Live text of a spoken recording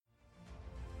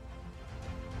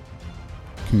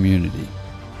community,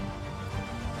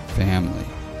 family,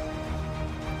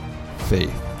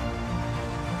 faith.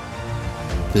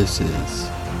 This is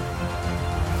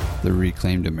the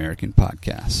Reclaimed American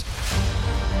Podcast.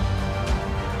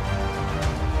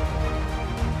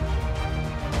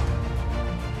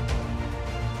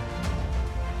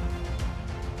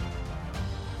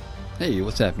 Hey,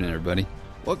 what's happening, everybody?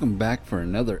 Welcome back for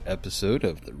another episode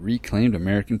of the Reclaimed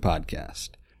American Podcast.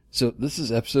 So this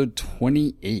is episode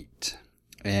 28,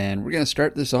 and we're going to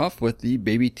start this off with the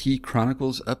Baby T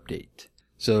Chronicles update.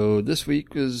 So this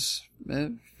week was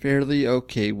a fairly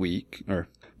okay week, or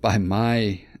by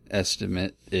my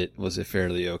estimate, it was a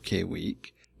fairly okay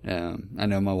week. I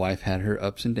know my wife had her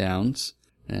ups and downs.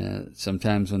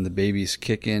 Sometimes when the babies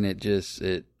kick in,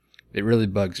 it really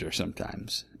bugs her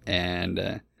sometimes.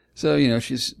 And so, you know,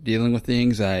 she's dealing with the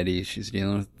anxiety. She's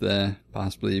dealing with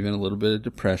possibly even a little bit of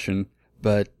depression.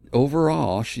 But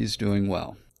overall, she's doing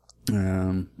well.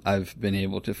 I've been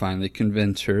able to finally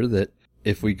convince her that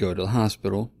if we go to the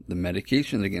hospital, the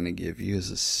medication they're going to give you is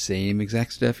the same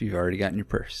exact stuff you've already got in your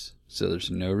purse. So there's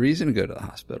no reason to go to the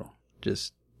hospital.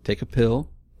 Just take a pill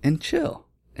and chill.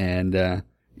 And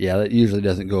yeah, that usually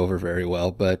doesn't go over very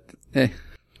well, but hey,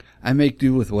 I make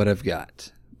do with what I've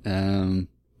got.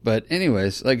 But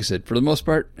anyways, like I said, for the most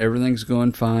part, everything's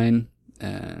going fine.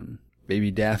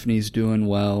 Baby Daphne's doing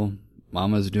well.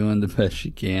 Mama's doing the best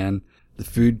she can. The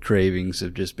food cravings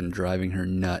have just been driving her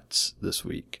nuts this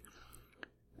week.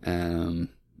 I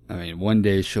mean, one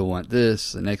day she'll want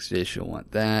this, the next day she'll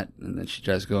want that, and then she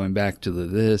tries going back to the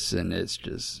this, and it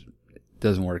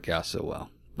doesn't work out so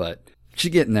well. But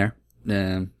she's getting there.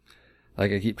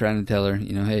 Like I keep trying to tell her,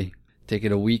 you know, hey, take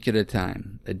it a week at a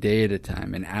time, a day at a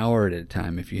time, an hour at a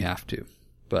time if you have to.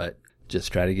 But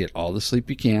just try to get all the sleep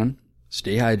you can,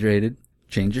 stay hydrated,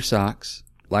 change your socks,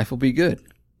 life will be good.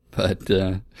 But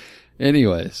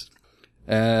anyways,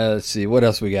 let's see, what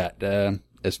else we got?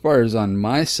 As far as on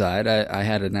my side, I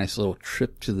had a nice little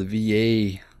trip to the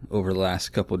VA over the last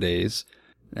couple of days.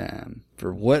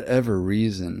 For whatever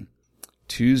reason,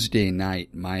 Tuesday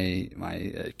night, my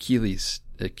Achilles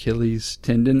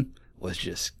tendon was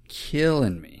just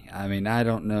killing me. I mean, I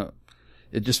don't know.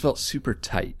 It just felt super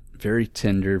tight, very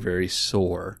tender, very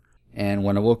sore. And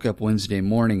when I woke up Wednesday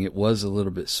morning, it was a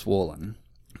little bit swollen.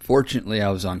 Fortunately, I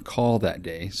was on call that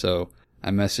day, so I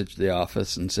messaged the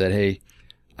office and said, hey,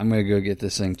 I'm going to go get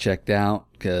this thing checked out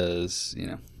because, you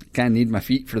know, I kind of need my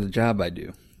feet for the job I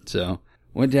do. So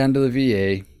went down to the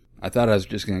VA. I thought I was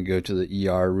just going to go to the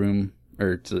ER room,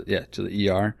 or to the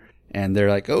ER. And they're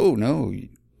like, oh, no, you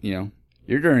know,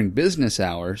 you're during business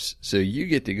hours, so you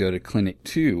get to go to Clinic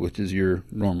 2, which is your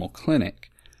normal clinic,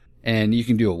 and you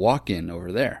can do a walk-in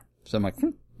over there. So I'm like,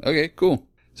 okay, cool.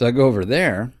 So I go over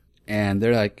there, and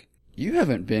they're like, you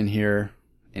haven't been here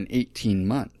in 18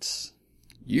 months.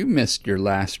 You missed your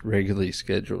last regularly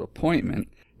scheduled appointment,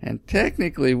 and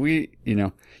technically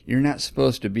you're not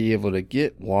supposed to be able to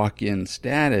get walk-in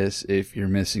status if you're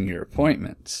missing your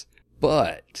appointments.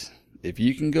 But if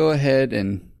you can go ahead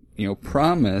and, you know,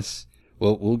 promise,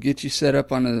 well, we'll get you set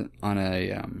up on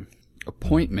a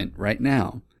appointment right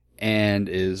now. And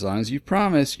as long as you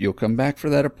promise you'll come back for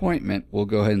that appointment, we'll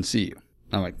go ahead and see you.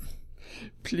 I'm like,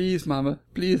 please, Mama,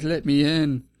 please let me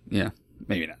in. Yeah,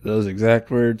 maybe not those exact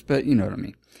words, but you know what I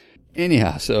mean.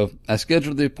 Anyhow, so I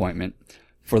scheduled the appointment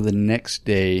for the next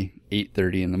day,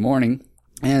 8:30 in the morning.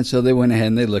 And so they went ahead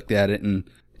and they looked at it, and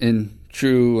in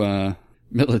true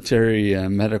military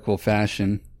medical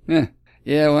fashion,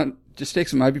 just take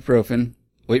some ibuprofen,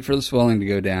 wait for the swelling to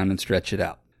go down, and stretch it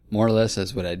out. More or less,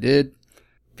 that's what I did.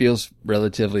 Feels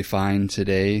relatively fine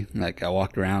today. Like, I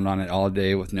walked around on it all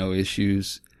day with no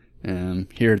issues.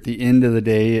 Here at the end of the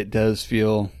day, it does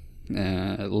feel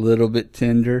a little bit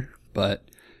tender, but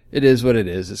it is what it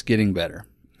is. It's getting better.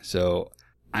 So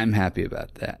I'm happy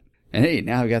about that. And hey,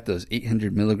 now I got those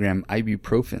 800 milligram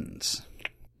ibuprofens.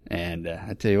 And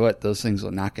I tell you what, those things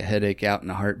will knock a headache out in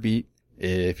a heartbeat.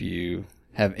 If you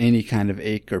have any kind of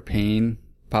ache or pain,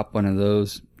 pop one of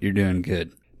those, you're doing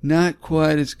good. Not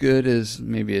quite as good as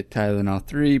maybe a Tylenol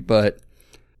 3, but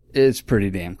it's pretty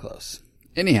damn close.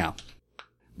 Anyhow,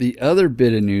 the other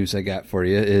bit of news I got for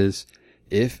you is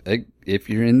if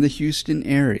you're in the Houston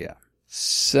area,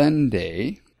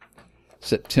 Sunday,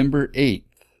 September 8th,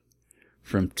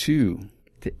 from 2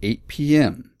 to 8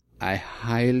 p.m., I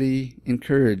highly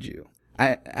encourage you.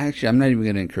 I'm not even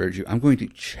going to encourage you. I'm going to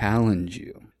challenge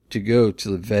you to go to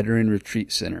the Veteran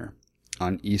Retreat Center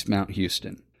on East Mount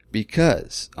Houston.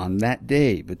 Because on that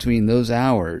day, between those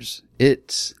hours,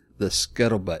 it's the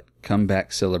Scuttlebutt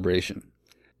Comeback Celebration.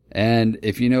 And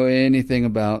if you know anything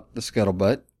about the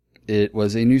Scuttlebutt, it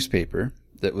was a newspaper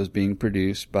that was being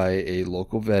produced by a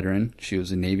local veteran. She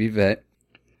was a Navy vet,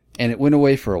 and it went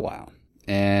away for a while.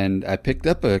 And I picked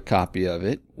up a copy of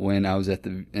it when I was at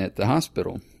the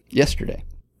hospital yesterday.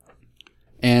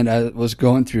 And I was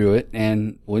going through it,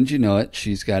 and wouldn't you know it,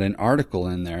 she's got an article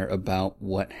in there about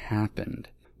what happened,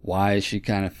 why she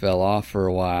kind of fell off for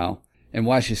a while, and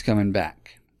why she's coming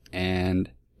back. And,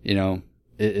 you know,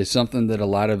 it's something that a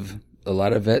lot of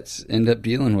vets end up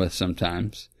dealing with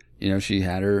sometimes. You know, she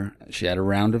had a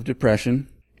round of depression,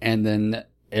 and then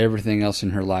everything else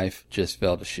in her life just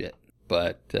fell to shit.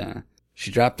 But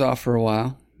she dropped off for a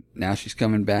while. Now she's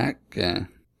coming back, and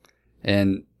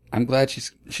I'm glad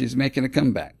she's making a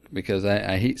comeback, because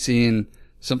I hate seeing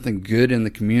something good in the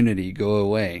community go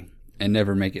away and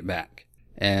never make it back.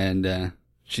 And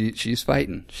she's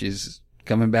fighting. She's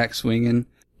coming back swinging.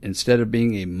 Instead of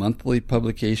being a monthly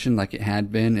publication like it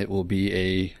had been, it will be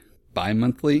a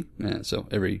bi-monthly. So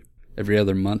every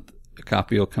other month a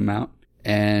copy will come out.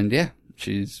 And yeah,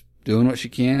 she's doing what she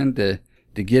can to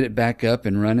get it back up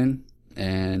and running.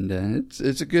 And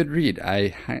it's a good read.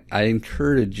 I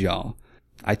encourage y'all.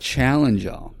 I challenge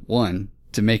y'all, 1,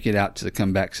 to make it out to the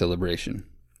comeback celebration.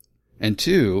 And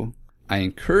 2, I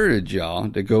encourage y'all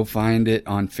to go find it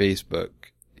on Facebook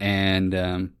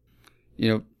and, you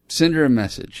know, send her a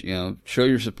message, you know, show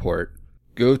your support.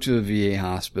 Go to a VA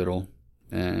hospital.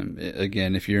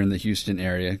 Again, if you're in the Houston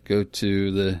area, go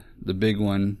to the big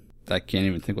one. I can't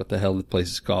even think what the hell the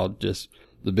place is called. Just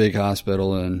the big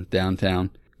hospital in downtown.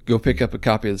 Go pick up a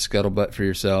copy of the Scuttlebutt for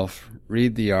yourself.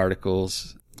 Read the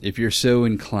articles. If you're so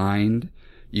inclined,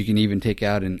 you can even take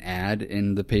out an ad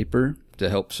in the paper to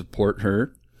help support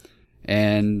her.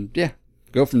 And yeah,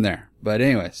 go from there. But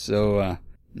anyway, so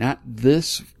not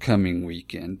this coming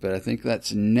weekend, but I think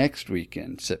that's next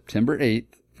weekend, September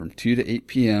 8th from 2 to 8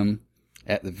 p.m.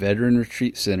 at the Veteran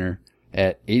Retreat Center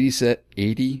at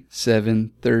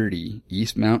 8730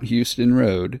 East Mount Houston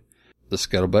Road, the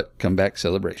Scuttlebutt Comeback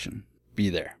Celebration. Be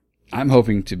there. I'm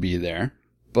hoping to be there.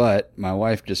 But my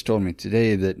wife just told me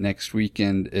today that next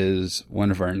weekend is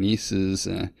one of our nieces'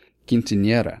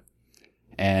 quinceañera.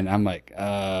 And I'm like,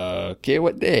 okay,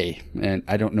 what day? And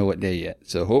I don't know what day yet.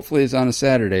 So hopefully it's on a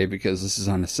Saturday, because this is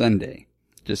on a Sunday.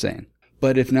 Just saying.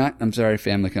 But if not, I'm sorry,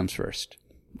 family comes first.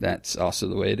 That's also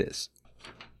the way it is.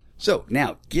 So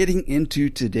now, getting into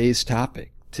today's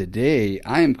topic. Today,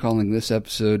 I am calling this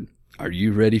episode, Are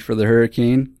You Ready for the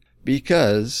Hurricane?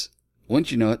 Because,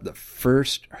 once you know it, the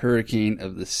first hurricane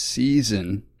of the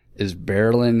season is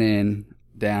barreling in,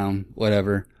 down,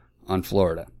 whatever, on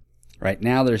Florida. Right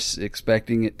now, they're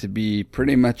expecting it to be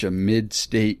pretty much a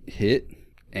mid-state hit,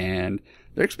 and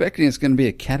they're expecting it's going to be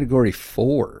a Category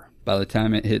 4 by the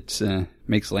time it hits,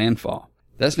 makes landfall.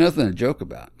 That's nothing to joke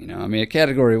about, you know. I mean, a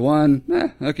Category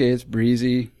 1, okay, it's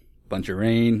breezy, bunch of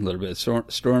rain, a little bit of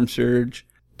storm surge,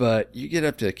 but you get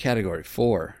up to a Category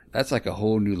 4, that's like a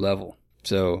whole new level.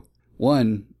 So,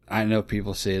 1, I know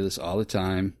people say this all the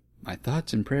time, my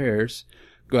thoughts and prayers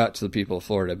go out to the people of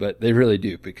Florida, but they really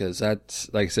do, because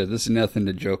that's, like I said, this is nothing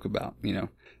to joke about, you know.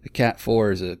 The Cat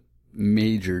 4 is a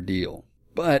major deal.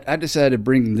 But I decided to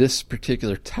bring this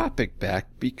particular topic back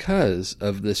because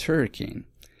of this hurricane.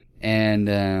 And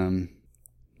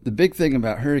the big thing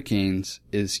about hurricanes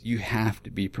is you have to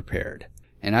be prepared.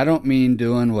 And I don't mean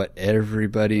doing what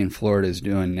everybody in Florida is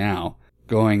doing now,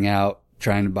 going out,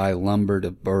 trying to buy lumber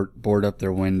to board up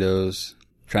their windows,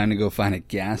 trying to go find a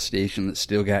gas station that's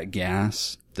still got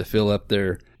gas to fill up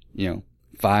their,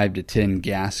 5 to 10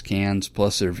 gas cans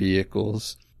plus their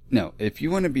vehicles. No, if you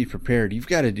want to be prepared, you've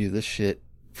got to do this shit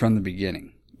from the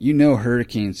beginning. You know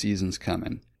hurricane season's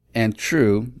coming. And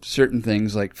true, certain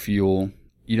things like fuel,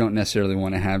 you don't necessarily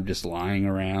want to have just lying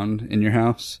around in your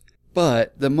house.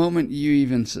 But the moment you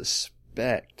even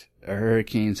suspect a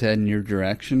hurricane's heading your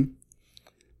direction,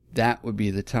 that would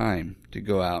be the time to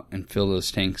go out and fill those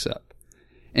tanks up.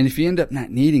 And if you end up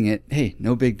not needing it, hey,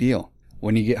 no big deal.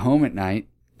 When you get home at night,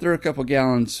 throw a couple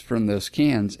gallons from those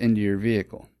cans into your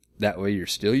vehicle. That way you're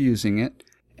still using it,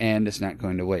 and it's not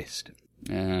going to waste.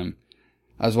 I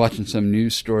was watching some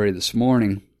news story this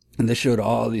morning, and they showed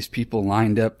all these people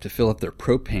lined up to fill up their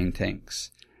propane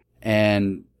tanks.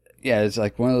 And, yeah, it's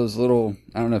like one of those little,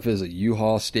 I don't know if it was a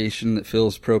U-Haul station that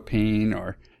fills propane,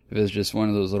 or if it was just one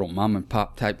of those little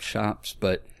mom-and-pop type shops,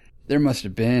 but there must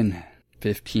have been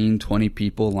 15, 20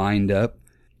 people lined up.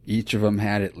 Each of them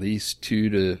had at least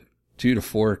 2 to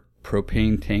 4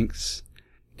 propane tanks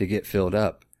to get filled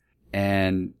up.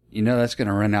 And, that's going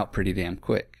to run out pretty damn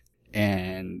quick.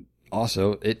 And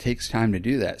also, it takes time to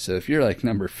do that. So if you're like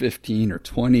number 15 or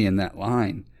 20 in that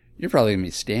line, you're probably going to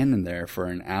be standing there for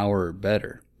an hour or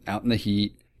better, out in the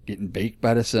heat, getting baked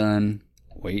by the sun,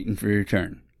 waiting for your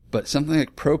turn. But something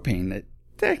like propane that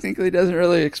technically doesn't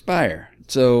really expire.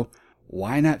 So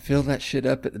why not fill that shit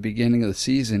up at the beginning of the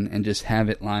season and just have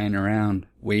it lying around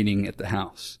waiting at the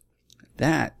house?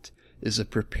 That is a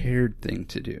prepared thing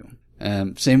to do.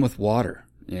 Same with water.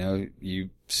 You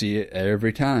see it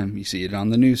every time. You see it on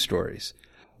the news stories.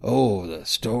 Oh, the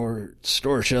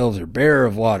store shelves are bare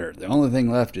of water. The only thing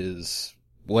left is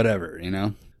whatever,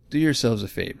 Do yourselves a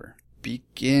favor.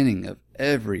 Beginning of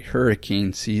every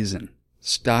hurricane season,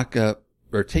 stock up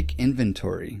or take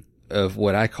inventory of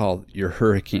what I call your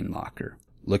hurricane locker.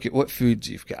 Look at what foods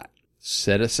you've got.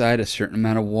 Set aside a certain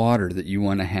amount of water that you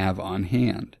want to have on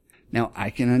hand. Now, I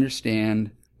can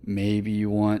understand maybe you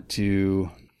want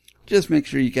to just make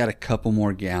sure you got a couple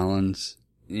more gallons,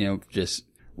 just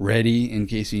ready in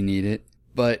case you need it.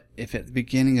 But if at the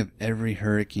beginning of every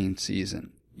hurricane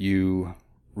season, you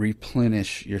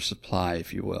replenish your supply,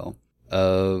 if you will,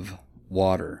 of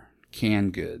water,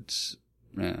 canned goods,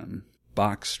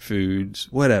 boxed foods,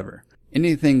 whatever.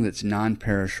 Anything that's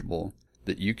non-perishable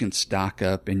that you can stock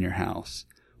up in your house,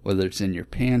 whether it's in your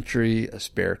pantry, a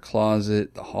spare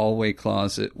closet, the hallway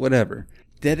closet, whatever.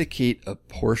 Dedicate a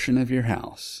portion of your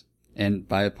house, and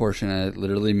by a portion I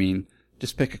literally mean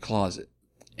just pick a closet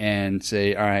and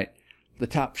say, all right, the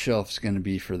top shelf's going to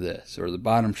be for this, or the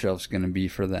bottom shelf's going to be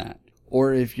for that.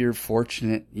 Or if you're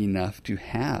fortunate enough to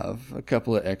have a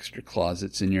couple of extra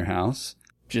closets in your house,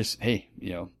 just, hey,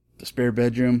 the spare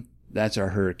bedroom, that's our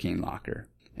hurricane locker.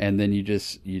 And then you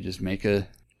just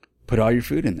put all your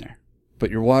food in there.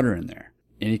 Put your water in there.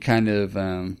 Any kind of,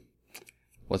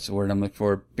 what's the word I'm looking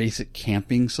for? Basic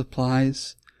camping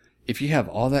supplies. If you have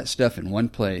all that stuff in one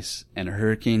place and a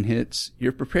hurricane hits,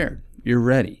 you're prepared. You're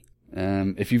ready.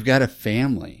 If you've got a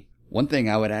family, one thing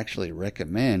I would actually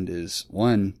recommend is,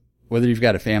 one, whether you've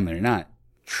got a family or not,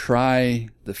 try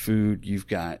the food you've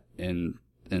got in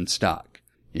stock.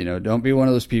 Don't be one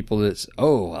of those people that's,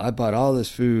 oh, I bought all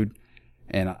this food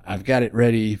and I've got it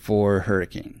ready for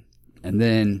hurricane. And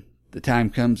then the time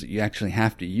comes that you actually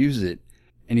have to use it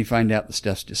and you find out the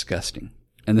stuff's disgusting.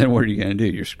 And then what are you going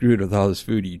to do? You're screwed with all this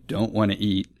food you don't want to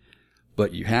eat,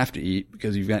 but you have to eat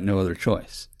because you've got no other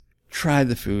choice. Try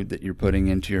the food that you're putting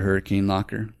into your hurricane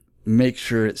locker. Make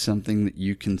sure it's something that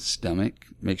you can stomach.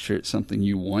 Make sure it's something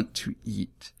you want to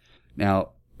eat. Now,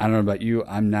 I don't know about you,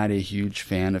 I'm not a huge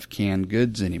fan of canned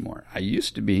goods anymore. I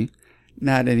used to be,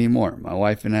 not anymore. My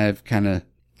wife and I have kind of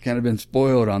been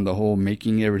spoiled on the whole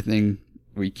making everything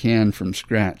we can from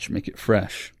scratch, make it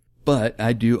fresh. But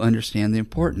I do understand the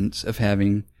importance of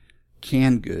having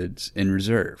canned goods in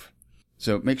reserve.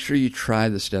 So make sure you try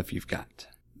the stuff you've got.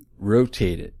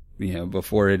 Rotate it,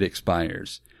 before it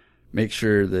expires. Make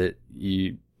sure that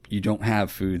you don't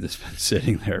have food that's been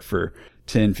sitting there for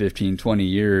 10, 15, 20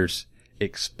 years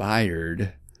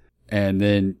expired, and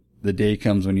then the day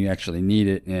comes when you actually need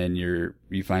it and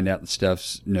you find out the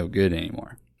stuff's no good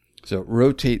anymore. So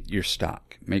rotate your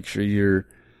stock. Make sure you're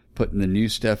putting the new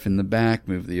stuff in the back,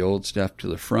 move the old stuff to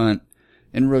the front,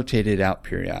 and rotate it out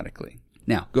periodically.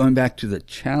 Now, going back to the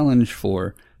challenge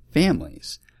for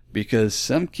families, because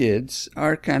some kids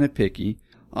are kind of picky.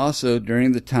 Also,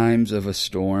 during the times of a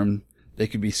storm, they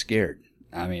could be scared.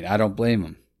 I mean, I don't blame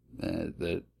them.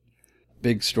 The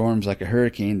big storms like a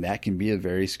hurricane, that can be a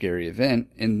very scary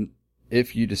event, and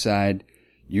if you decide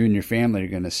you and your family are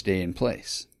going to stay in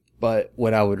place. But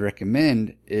what I would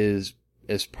recommend is,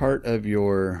 as part of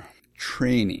your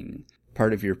training,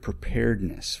 part of your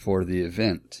preparedness for the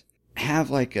event, have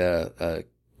like a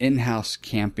in-house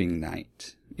camping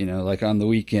night. Like on the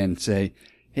weekend, say,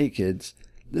 hey kids,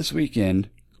 this weekend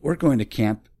we're going to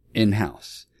camp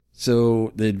in-house.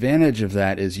 So the advantage of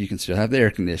that is you can still have the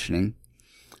air conditioning,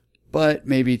 but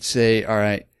maybe say, all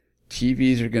right,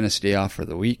 TVs are going to stay off for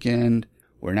the weekend.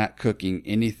 We're not cooking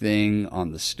anything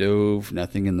on the stove,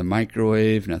 nothing in the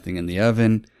microwave, nothing in the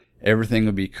oven. Everything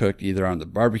will be cooked either on the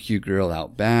barbecue grill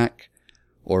out back,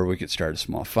 or we could start a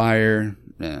small fire,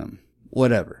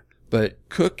 whatever. But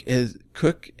cook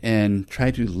and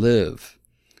try to live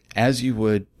as you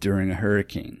would during a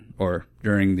hurricane or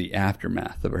during the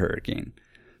aftermath of a hurricane.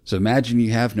 So imagine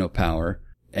you have no power,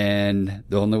 and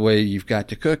the only way you've got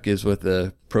to cook is with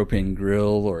a propane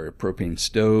grill or a propane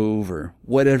stove or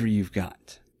whatever you've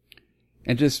got.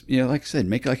 And just, like I said,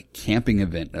 make like a camping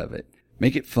event of it.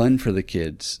 Make it fun for the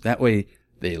kids. That way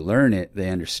they learn it, they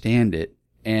understand it,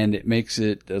 and it makes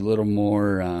it a little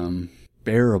more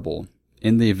bearable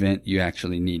in the event you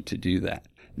actually need to do that.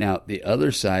 Now, the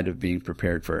other side of being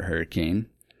prepared for a hurricane,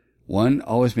 1,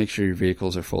 always make sure your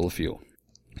vehicles are full of fuel.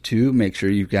 2, make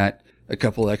sure you've got a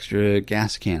couple extra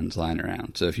gas cans lying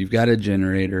around. So if you've got a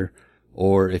generator,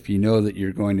 or if you know that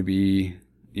you're going to be,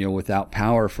 without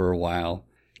power for a while,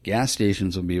 gas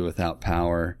stations will be without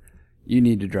power. You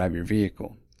need to drive your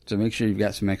vehicle. So make sure you've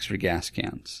got some extra gas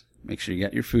cans. Make sure you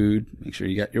got your food. Make sure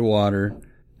you got your water.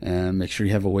 Make sure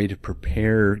you have a way to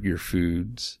prepare your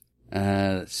foods.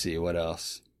 Let's see, what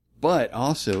else? But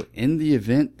also, in the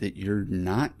event that you're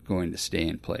not going to stay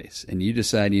in place and you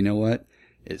decide, you know what,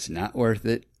 it's not worth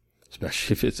it,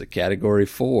 especially if it's a category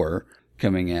 4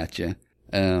 coming at you,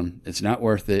 it's not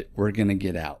worth it, we're going to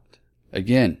get out.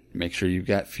 Again, make sure you've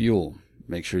got fuel.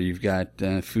 Make sure you've got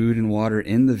food and water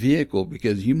in the vehicle,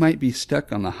 because you might be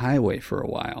stuck on the highway for a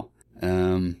while.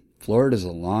 Florida's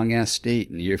a long-ass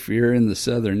state, and if you're in the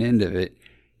southern end of it,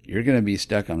 you're going to be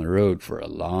stuck on the road for a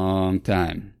long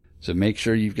time. So make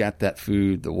sure you've got that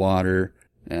food, the water.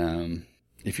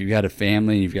 If you've got a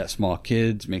family and you've got small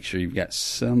kids, make sure you've got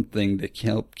something to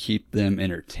help keep them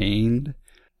entertained.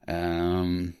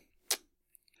 And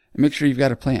make sure you've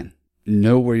got a plan.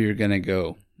 Know where you're going to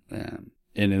go.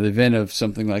 In the event of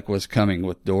something like what's coming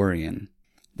with Dorian,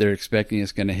 they're expecting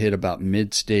it's going to hit about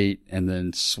mid-state and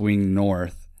then swing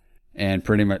north and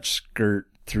pretty much skirt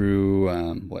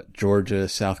through, Georgia,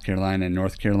 South Carolina, and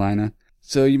North Carolina.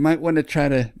 So you might want to try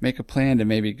to make a plan to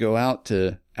maybe go out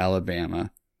to Alabama,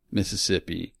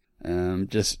 Mississippi,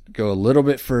 just go a little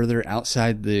bit further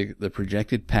outside the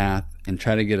projected path and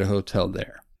try to get a hotel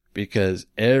there. Because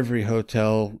every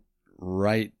hotel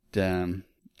right along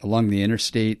the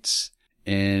interstates,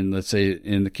 and let's say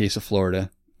in the case of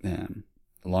Florida,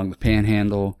 along the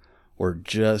Panhandle or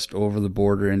just over the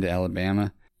border into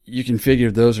Alabama, you can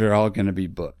figure those are all going to be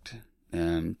booked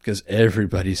because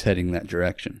everybody's heading that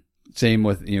direction. Same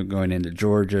with, going into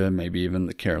Georgia, maybe even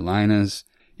the Carolinas.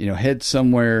 Head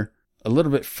somewhere a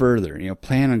little bit further.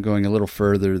 Plan on going a little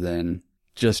further than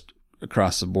just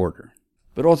across the border.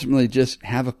 But ultimately, just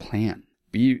have a plan.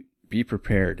 Be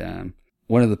prepared.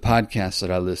 One of the podcasts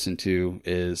that I listen to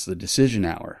is The Decision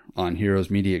Hour on Heroes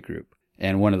Media Group.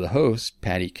 And one of the hosts,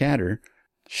 Patty Catter,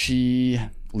 she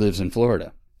lives in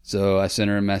Florida. So I sent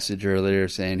her a message earlier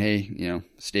saying, hey,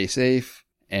 stay safe.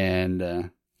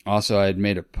 And also I had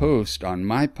made a post on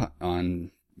my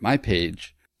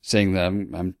page saying that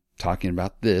I'm talking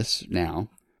about this now.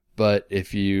 But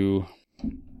if you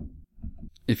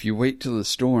wait till the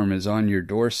storm is on your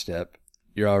doorstep,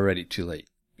 you're already too late.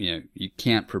 You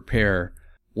can't prepare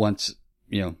once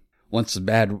the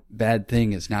bad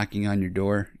thing is knocking on your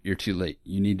door, you're too late.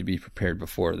 You need to be prepared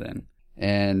before then.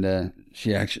 And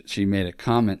she made a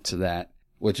comment to that,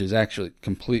 which is actually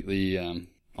completely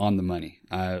on the money.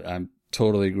 I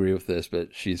totally agree with this,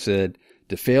 but she said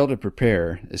to fail to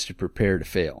prepare is to prepare to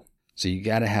fail. So you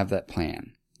got to have that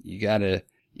plan. You got to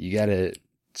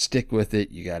stick with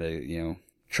it. You got to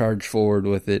charge forward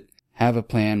with it. Have a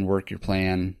plan, work your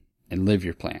plan, and live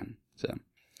your plan. So,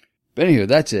 but anyway,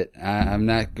 that's it. I'm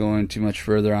not going too much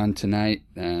further on tonight.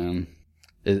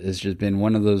 It's just been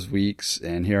one of those weeks,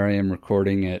 and here I am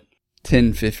recording at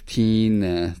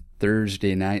 10:15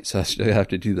 Thursday night, so I still have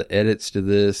to do the edits to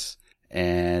this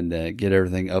and get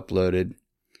everything uploaded.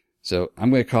 So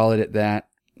I'm going to call it at that.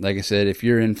 Like I said, if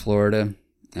you're in Florida,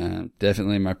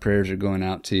 definitely my prayers are going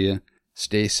out to you.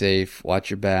 Stay safe. Watch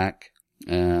your back.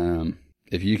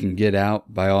 If you can get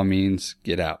out, by all means,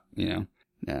 get out, and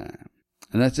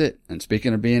that's it. And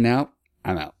speaking of being out,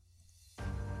 I'm out.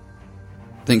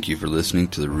 Thank you for listening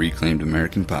to the Reclaimed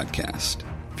American podcast.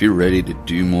 If you're ready to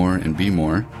do more and be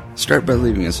more, start by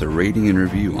leaving us a rating and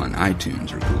review on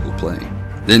iTunes or Google Play.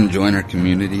 Then join our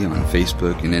community on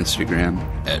Facebook and Instagram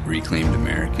at Reclaimed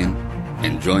American,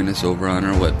 and join us over on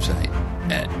our website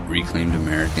at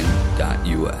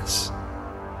reclaimedamerican.us.